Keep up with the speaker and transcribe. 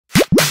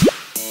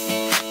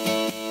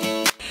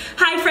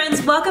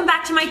friends, welcome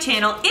back to my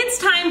channel. It's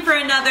time for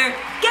another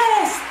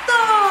Guess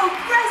the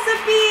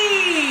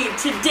Recipe!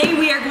 Today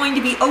we are going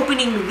to be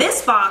opening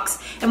this box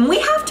and we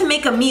have to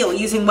make a meal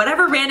using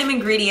whatever random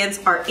ingredients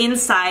are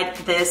inside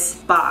this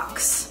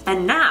box.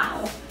 And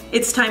now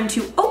it's time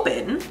to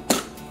open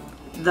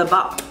the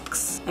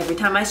box. Every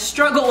time I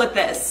struggle with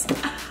this.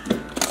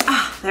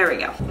 There we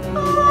go.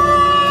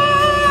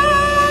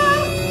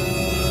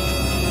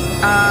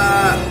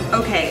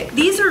 Okay,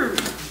 these are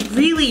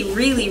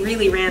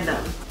really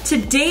random.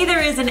 Today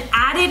there is an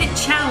added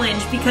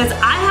challenge because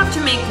I have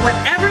to make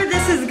whatever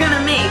this is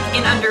gonna make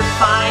in under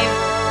 5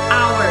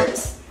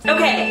 hours.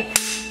 Okay,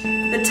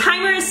 the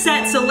timer is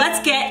set, so let's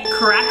get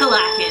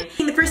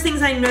crack-a-lackin'. The first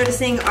things I'm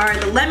noticing are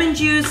the lemon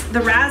juice,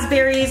 the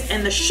raspberries,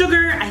 and the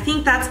sugar. I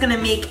think that's gonna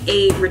make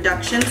a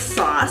reduction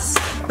sauce.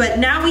 But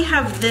now we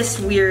have this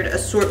weird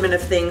assortment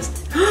of things.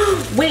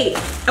 Wait,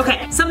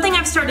 okay, something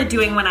I've started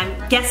doing when I'm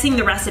guessing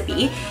the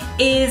recipe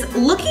is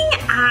looking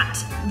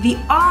at the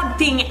odd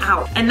thing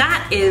out, and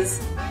that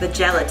is the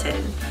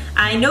gelatin.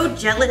 I know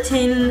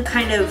gelatin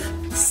kind of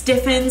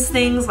stiffens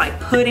things like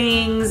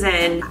puddings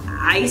and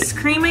ice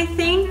cream, I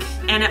think.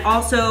 And it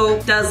also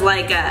does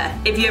like,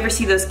 if you ever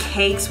see those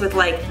cakes with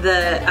like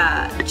the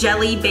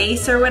jelly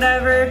base or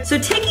whatever. So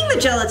taking the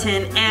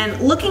gelatin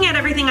and looking at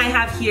everything I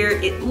have here,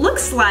 it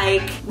looks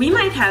like we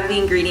might have the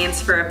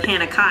ingredients for a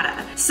panna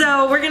cotta.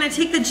 So we're gonna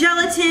take the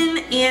gelatin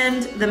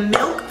and the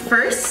milk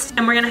first,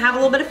 and we're gonna have a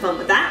little bit of fun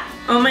with that.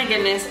 Oh my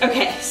goodness.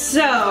 Okay,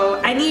 so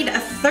I need a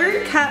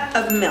 1/3 cup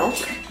of milk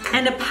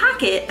and a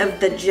packet of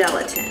the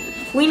gelatin.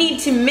 We need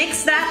to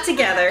mix that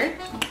together.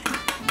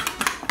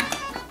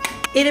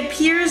 It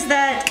appears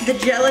that the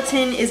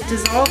gelatin is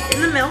dissolved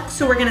in the milk,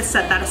 so we're gonna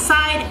set that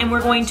aside and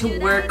we're going to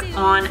work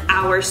on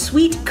our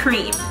sweet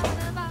cream.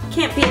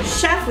 Can't be a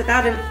chef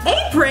without an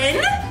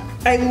apron!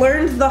 I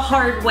learned the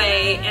hard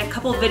way a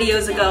couple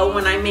videos ago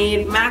when I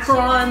made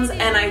macarons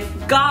and I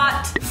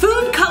got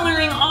food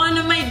coloring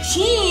onto my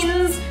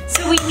jeans.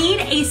 So we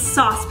need a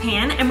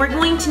saucepan and we're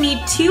going to need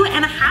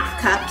 2½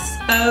 cups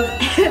of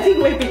heavy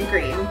whipping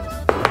cream.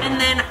 And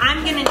then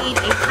I'm gonna need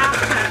a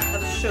 1/2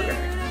 cup of sugar.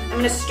 I'm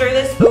gonna stir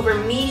this over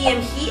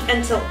medium heat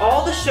until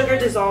all the sugar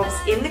dissolves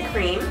in the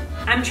cream.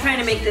 I'm trying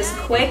to make this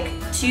quick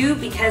too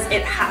because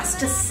it has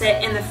to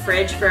sit in the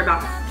fridge for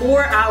about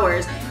 4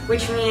 hours,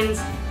 which means,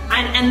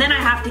 and then I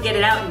have to get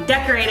it out and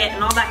decorate it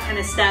and all that kind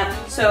of stuff.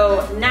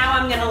 So now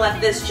I'm gonna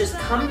let this just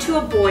come to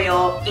a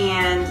boil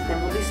and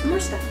then we'll do some more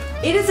stuff.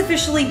 It has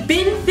officially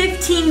been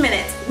 15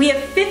 minutes. We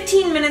have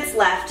 15 minutes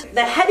left.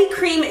 The heavy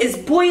cream is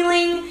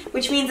boiling,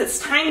 which means it's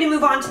time to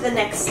move on to the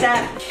next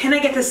step. Can I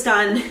get this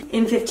done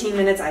in 15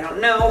 minutes? I don't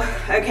know.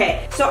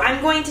 Okay, so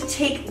I'm going to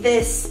take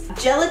this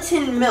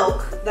gelatin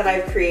milk that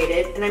I've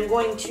created and I'm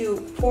going to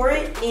pour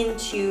it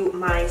into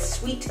my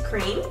sweet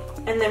cream.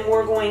 And then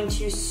we're going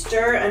to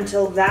stir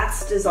until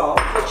that's dissolved,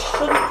 which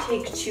shouldn't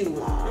take too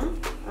long.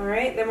 All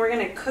right, then we're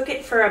gonna cook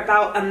it for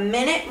about a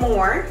minute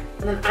more.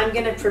 And then I'm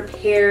gonna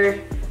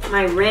prepare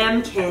my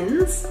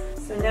ramekins.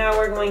 So now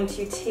we're going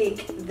to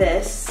take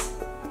this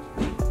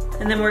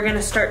and then we're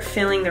gonna start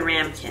filling the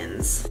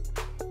ramekins.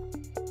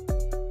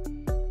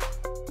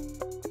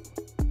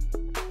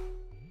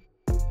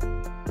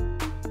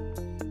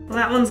 Well,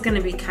 that one's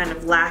gonna be kind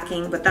of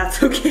lacking, but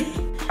that's okay.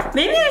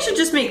 Maybe I should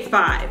just make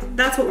 5.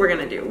 That's what we're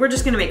gonna do. We're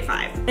just gonna make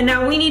 5. And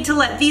now we need to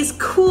let these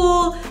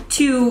cool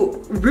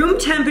to room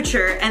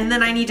temperature and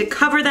then I need to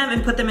cover them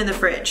and put them in the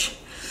fridge.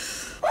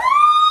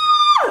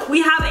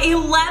 We have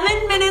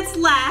 11 minutes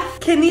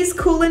left. Can these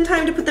cool in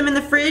time to put them in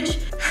the fridge?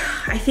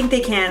 I think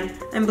they can.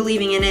 I'm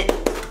believing in it.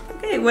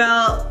 Okay,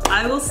 well,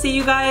 I will see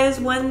you guys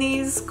when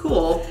these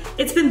cool.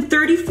 It's been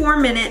 34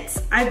 minutes.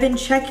 I've been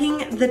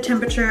checking the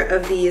temperature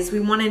of these. We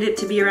wanted it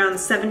to be around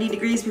 70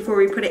 degrees before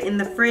we put it in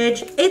the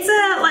fridge. It's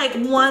at like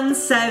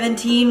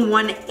 117,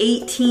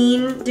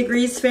 118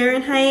 degrees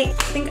Fahrenheit.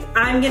 I think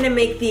I'm gonna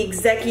make the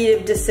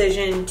executive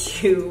decision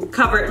to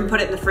cover it and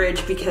put it in the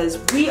fridge because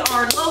we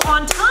are low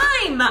on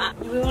time.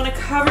 We wanna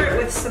cover it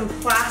with some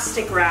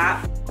plastic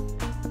wrap.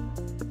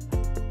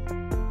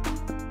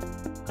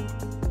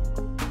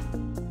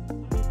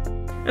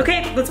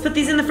 Okay, let's put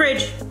these in the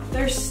fridge.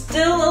 They're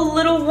still a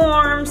little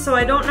warm, so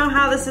I don't know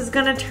how this is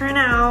gonna turn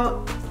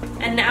out.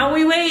 And now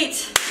we wait.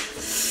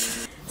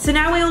 So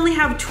now we only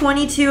have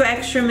 22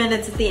 extra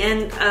minutes at the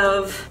end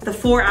of the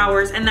 4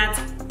 hours, and that's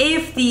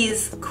if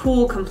these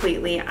cool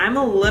completely. I'm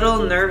a little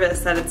nervous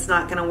that it's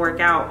not gonna work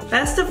out.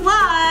 Best of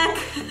luck!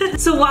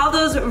 So while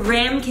those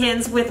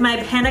ramekins with my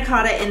panna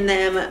cotta in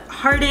them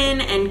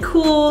harden and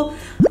cool,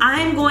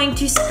 I'm going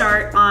to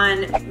start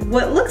on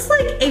what looks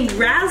like a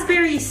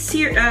raspberry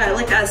syrup,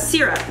 like a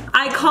syrup.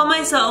 I call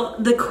myself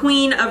the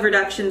queen of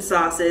reduction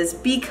sauces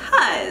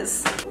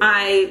because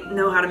I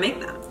know how to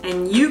make them.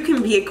 And you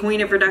can be a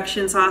queen of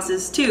reduction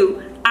sauces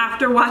too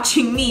after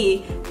watching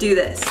me do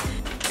this.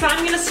 So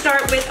I'm gonna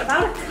start with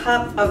about a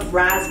cup of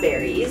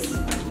raspberries.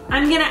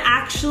 I'm gonna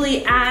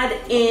actually add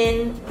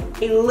in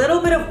a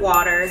little bit of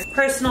water.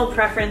 Personal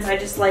preference, I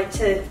just like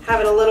to have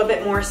it a little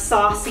bit more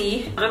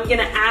saucy. I'm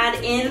gonna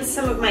add in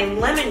some of my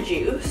lemon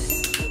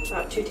juice.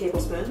 about 2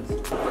 tablespoons.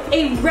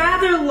 A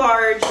rather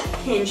large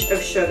pinch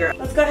of sugar.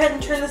 Let's go ahead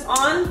and turn this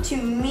on to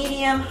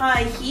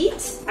medium-high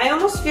heat. I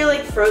almost feel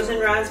like frozen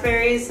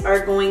raspberries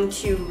are going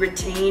to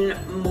retain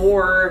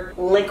more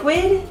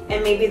liquid,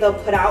 and maybe they'll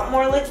put out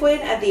more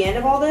liquid at the end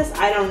of all this.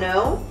 I don't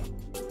know.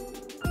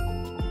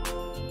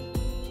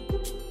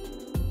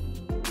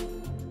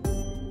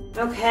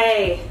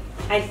 Okay,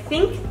 I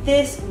think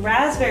this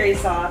raspberry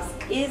sauce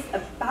is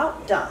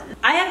about done.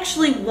 I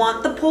actually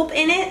want the pulp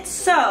in it,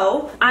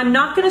 so I'm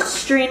not gonna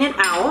strain it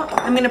out.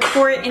 I'm gonna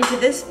pour it into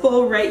this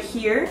bowl right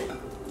here.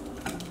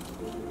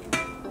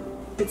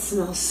 It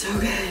smells so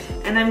good.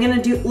 And I'm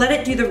gonna let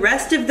it do the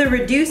rest of the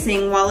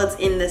reducing while it's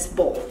in this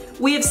bowl.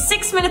 We have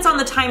 6 minutes on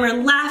the timer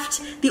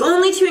left. The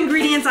only 2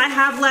 ingredients I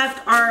have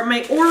left are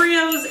my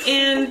Oreos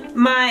and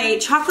my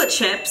chocolate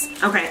chips.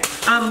 Okay,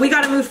 we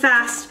gotta move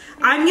fast.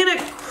 I'm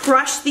gonna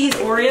crush these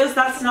Oreos.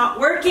 That's not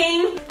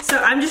working. So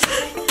I'm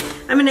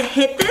gonna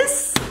hit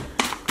this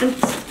and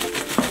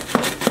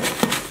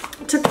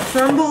to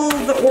crumble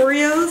the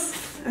Oreos.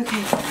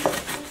 Okay,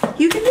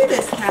 you can do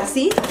this,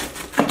 Cassie.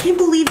 I can't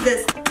believe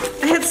this.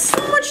 I had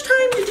so much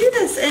time to do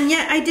this and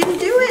yet I didn't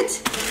do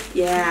it.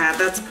 Yeah,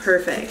 that's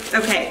perfect.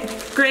 Okay,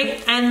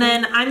 great. And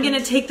then I'm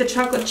gonna take the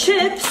chocolate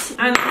chips.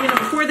 I'm gonna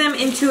pour them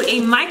into a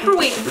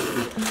microwave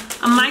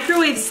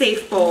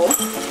safe bowl.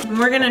 And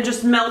we're gonna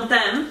just melt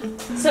them.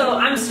 So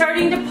I'm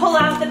starting to pull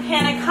out the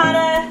panna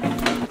cotta.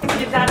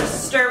 Give that a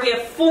stir. We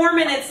have 4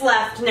 minutes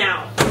left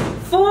now.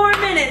 4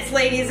 minutes,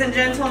 ladies and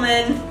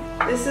gentlemen.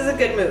 This is a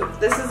good move.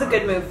 This is a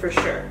good move for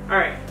sure. All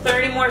right,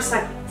 30 more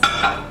seconds.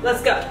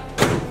 Let's go.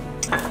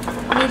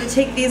 I need to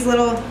take these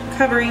little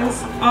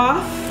coverings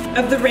off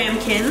of the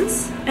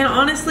ramekins. And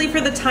honestly, for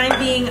the time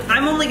being,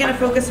 I'm only gonna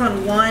focus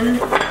on one.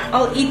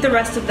 I'll eat the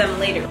rest of them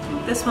later.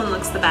 This one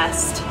looks the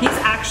best. These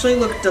actually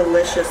look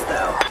delicious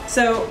though.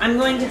 So I'm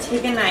going to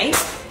take a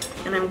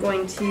knife and I'm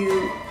going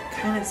to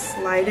kind of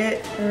slide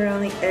it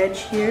around the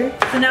edge here.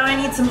 So now I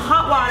need some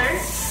hot water.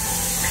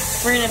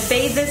 We're gonna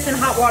bathe this in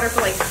hot water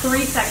for like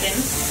 3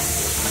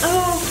 seconds.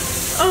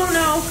 Oh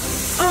no,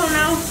 oh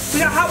no. We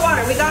got hot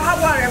water,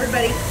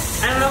 everybody.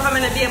 I don't know if I'm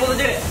gonna be able to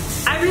do it.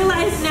 I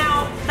realize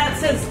now that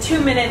says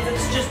 2 minutes,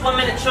 it's just 1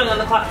 minute showing on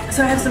the clock.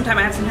 So I have some time,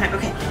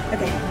 okay.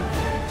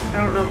 I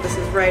don't know if this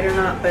is right or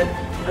not, but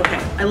okay.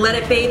 I let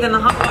it bathe in the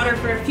hot water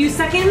for a few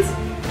seconds,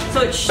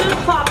 so it should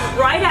plop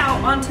right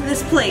out onto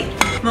this plate.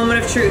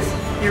 Moment of truth,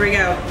 here we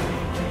go.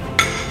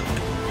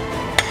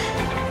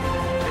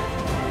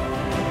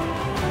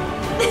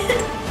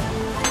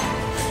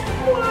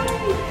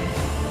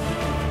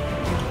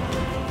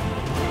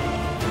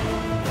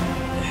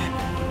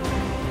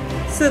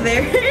 So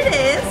there it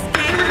is.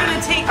 Okay, we're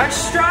gonna take our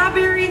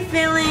strawberry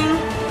filling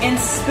and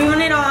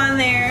spoon it on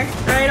there,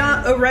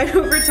 right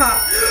over top.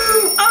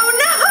 Oh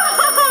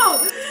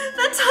no!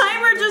 The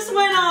timer just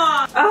went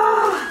off.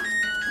 Oh,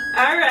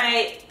 all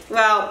right.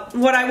 Well,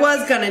 what I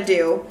was gonna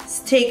do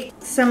is take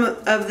some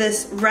of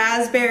this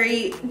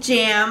raspberry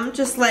jam,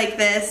 just like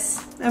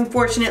this.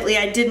 Unfortunately,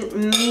 I didn't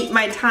meet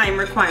my time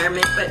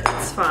requirement, but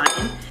it's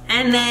fine.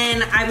 And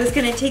then I was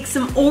gonna take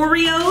some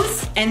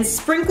Oreos and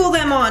sprinkle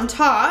them on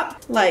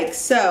top, like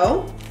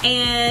so.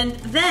 And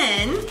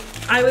then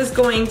I was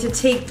going to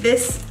take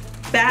this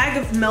bag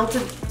of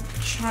melted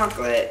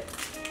chocolate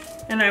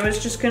and I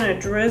was just gonna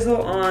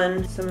drizzle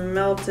on some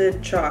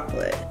melted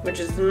chocolate, which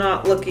is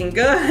not looking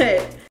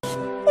good.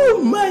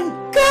 Oh my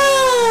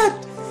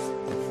God!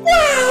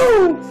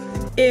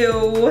 Wow!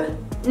 Ew.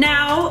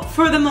 Now,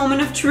 for the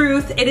moment of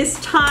truth, it is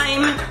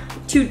time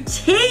to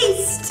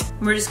taste.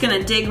 We're just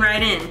gonna dig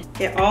right in.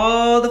 Get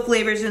all the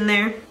flavors in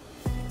there.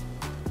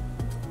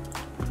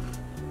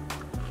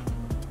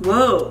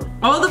 Whoa,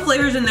 all the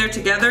flavors in there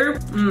together.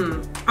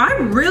 I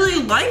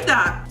really like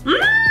that.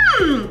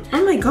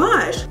 Oh my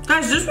gosh.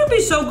 Guys, this would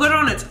be so good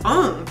on its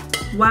own.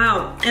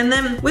 Wow, and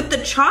then with the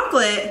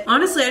chocolate,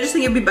 honestly, I just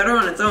think it'd be better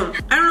on its own.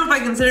 I don't know if I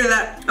consider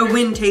that a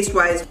win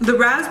taste-wise. The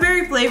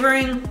raspberry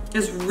flavoring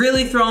is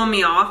really throwing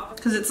me off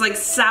because it's like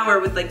sour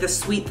with like the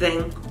sweet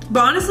thing.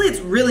 But honestly, it's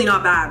really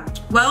not bad.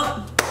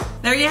 Well,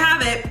 there you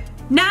have it.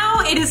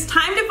 Now it is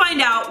time to find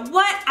out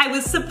what I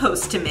was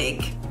supposed to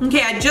make.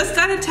 Okay, I just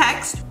got a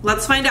text.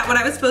 Let's find out what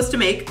I was supposed to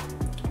make.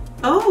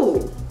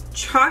 Oh.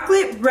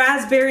 Chocolate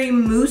raspberry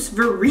mousse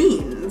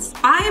verrines.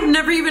 I have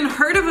never even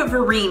heard of a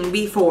verrine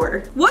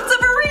before. What's a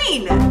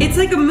verrine? It's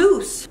like a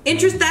mousse.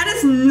 That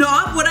is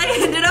not what I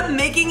ended up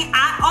making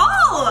at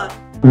all.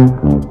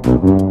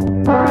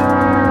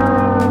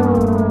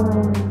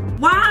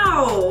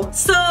 Wow.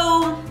 So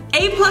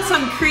A+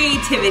 on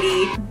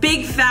creativity,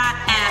 big fat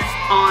F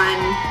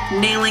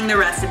on nailing the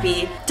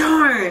recipe.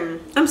 Darn,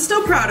 I'm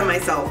still proud of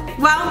myself.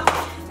 Well,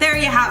 there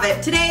you have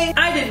it. Today,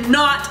 I did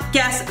not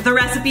guess the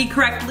recipe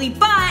correctly,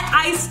 but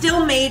I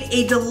still made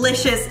a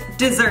delicious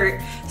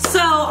dessert.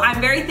 So I'm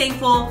very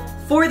thankful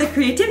for the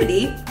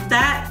creativity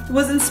that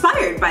was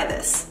inspired by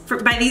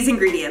by these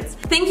ingredients.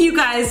 Thank you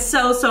guys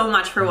so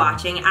much for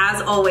watching.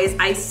 As always,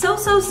 I so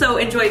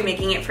enjoyed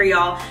making it for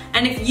y'all.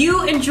 And if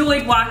you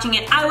enjoyed watching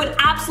it, I would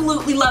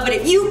absolutely love it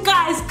if you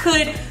guys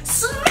could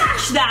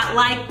smash that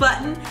like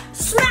button,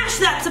 smash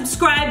that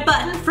subscribe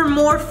button for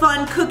more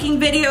fun cooking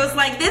videos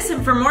like this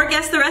and for more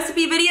Guess the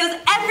Recipe videos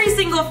every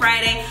single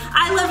Friday.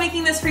 I love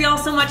making this for y'all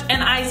so much,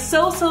 and I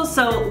so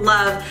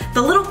love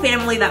the little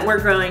family that we're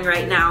growing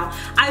right now.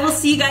 I will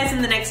see you guys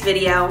in the next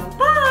video.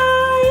 Bye!